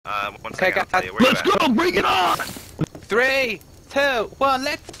One second, I'll tell you. Where Let's go, bring it on! 3, 2, 1,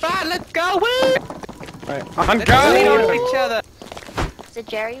 let's fight, let's go, woo! Alright, I'm Let's lean on each other. Is it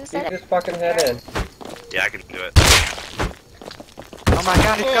Jerry who said Keep it? his fucking head in. Yeah, I can do it. Oh my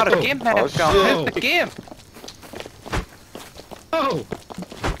god, he's got a gimp head going. shit. Where's the gimp? Oh!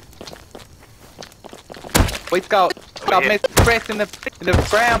 We've got Over here. Mr. Chris in the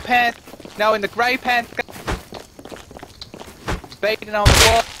brown pants, no, in the grey pants. Baiting on the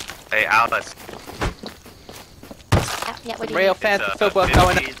wall. Hey, Alice. Yeah, what do you Real need? fancy It's football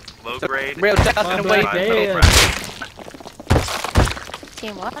going on. low grade. Real Justin and Wade.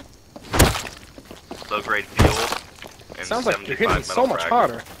 Team what? Low grade fuel. And Sounds like you're 75 hitting metal so much frag.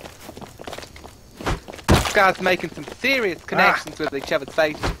 harder. This guy's making some serious connections with each other's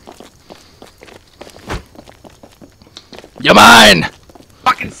faces. You're mine!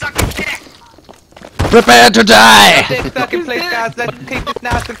 Fucking sucking dick! Prepare to die! Dick sucking, please, guys. Let's keep this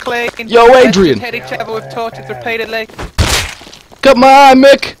nice and clean. Yo, Adrian. Let's just hit each other with torches repeatedly. Come on,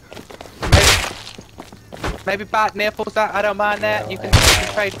 Mick! Maybe bite nipples. I don't mind that. You can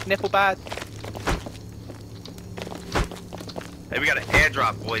trade nipple bites. Hey, we got an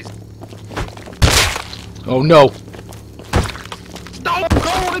airdrop, boys. Oh no. Stone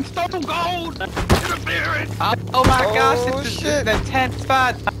Cold and Stone Cold! Interference! Oh my gosh, this is an intense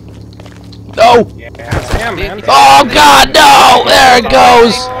fight. No! Damn, man. Oh god, no! There it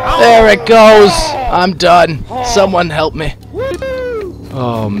goes! There it goes! I'm done. Someone help me.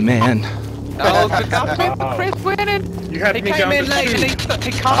 Oh man. Oh, good job, Chris winning! You had He me came down in to late two. and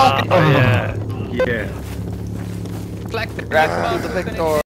he can't Yeah. Yeah. deflect the Congrats on the victory.